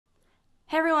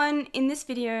Hey everyone, in this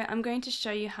video I'm going to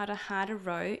show you how to hide a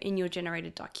row in your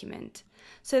generated document.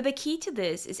 So the key to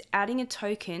this is adding a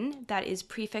token that is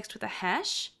prefixed with a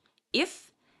hash,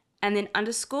 if, and then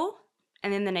underscore,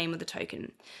 and then the name of the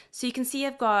token. So you can see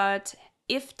I've got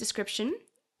if description,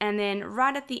 and then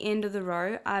right at the end of the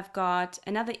row I've got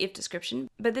another if description,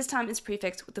 but this time it's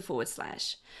prefixed with the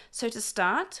 /. So to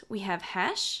start we have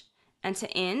hash, and to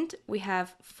end we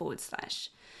have /.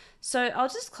 So I'll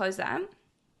just close that.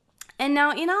 And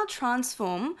now in our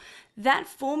transform, that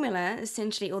formula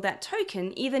essentially, or that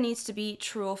token, either needs to be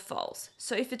true or false.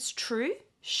 So if it's true,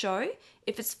 show.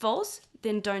 If it's false,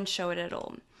 then don't show it at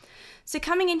all. So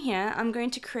coming in here, I'm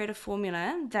going to create a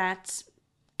formula that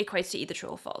equates to either true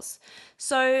or false.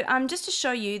 So just to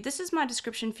show you, this is my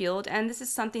description field, and this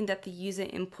is something that the user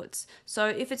inputs. So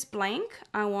if it's blank,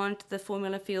 I want the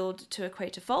formula field to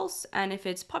equate to false, and if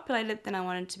it's populated, then I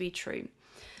want it to be true.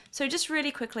 So just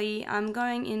really quickly, I'm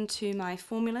going into my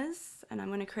formulas and I'm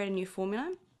going to create a new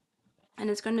formula, and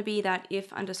it's going to be that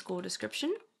if underscore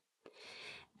description.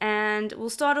 And we'll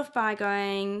start off by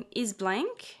going is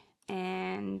blank,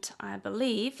 and I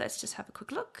believe, let's just have a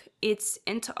quick look, it's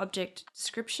enter object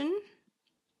description.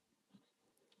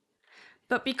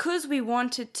 But because we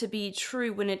want it to be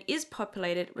true when it is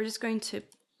populated, we're just going to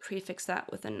prefix that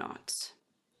with a not,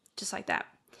 just like that.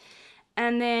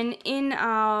 And then in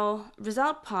our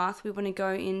result path, we want to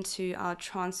go into our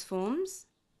transforms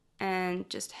and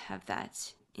just have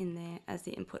that in there as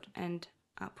the input and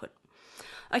output.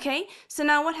 Okay, so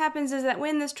now what happens is that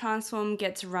when this transform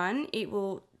gets run, it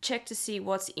will check to see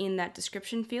what's in that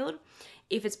description field.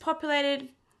 If it's populated,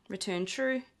 return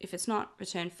true. If it's not,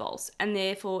 return false. And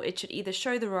therefore it should either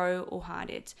show the row or hide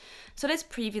it. So let's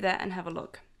preview that and have a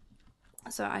look.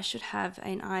 So I should have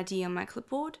an ID on my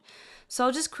clipboard. So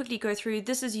I'll just quickly go through.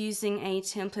 This is using a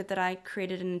template that I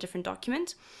created in a different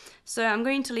document. So I'm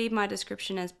going to leave my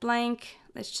description as blank.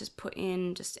 Let's just put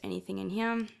in just anything in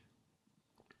here.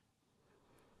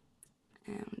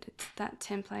 And it's that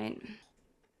template.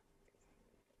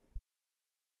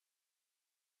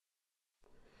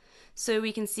 So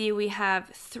we can see we have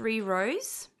 3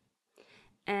 rows.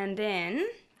 And then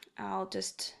I'll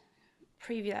just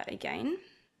preview that again.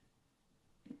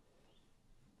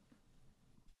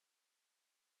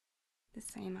 The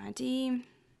same ID.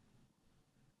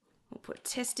 We'll put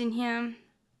test in here.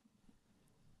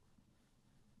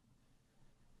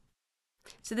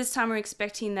 So this time we're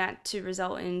expecting that to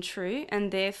result in true,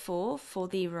 and therefore for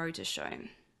the row to show.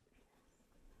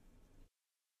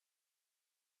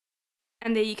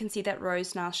 And there you can see that row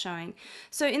is now showing.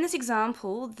 So in this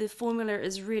example, the formula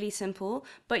is really simple,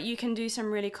 but you can do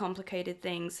some really complicated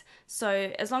things.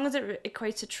 So as long as it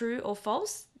equates to true or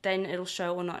false, then it'll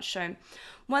show or not show.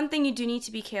 One thing you do need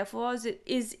to be careful of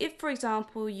is if, for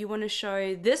example, you want to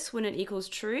show this when it equals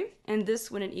true and this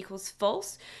when it equals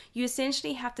false, you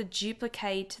essentially have to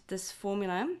duplicate this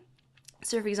formula.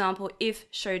 So for example, if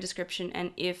show description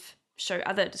and if show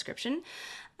other description,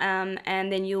 and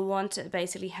then you'll want to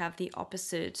basically have the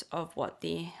opposite of what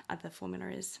the other formula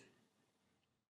is.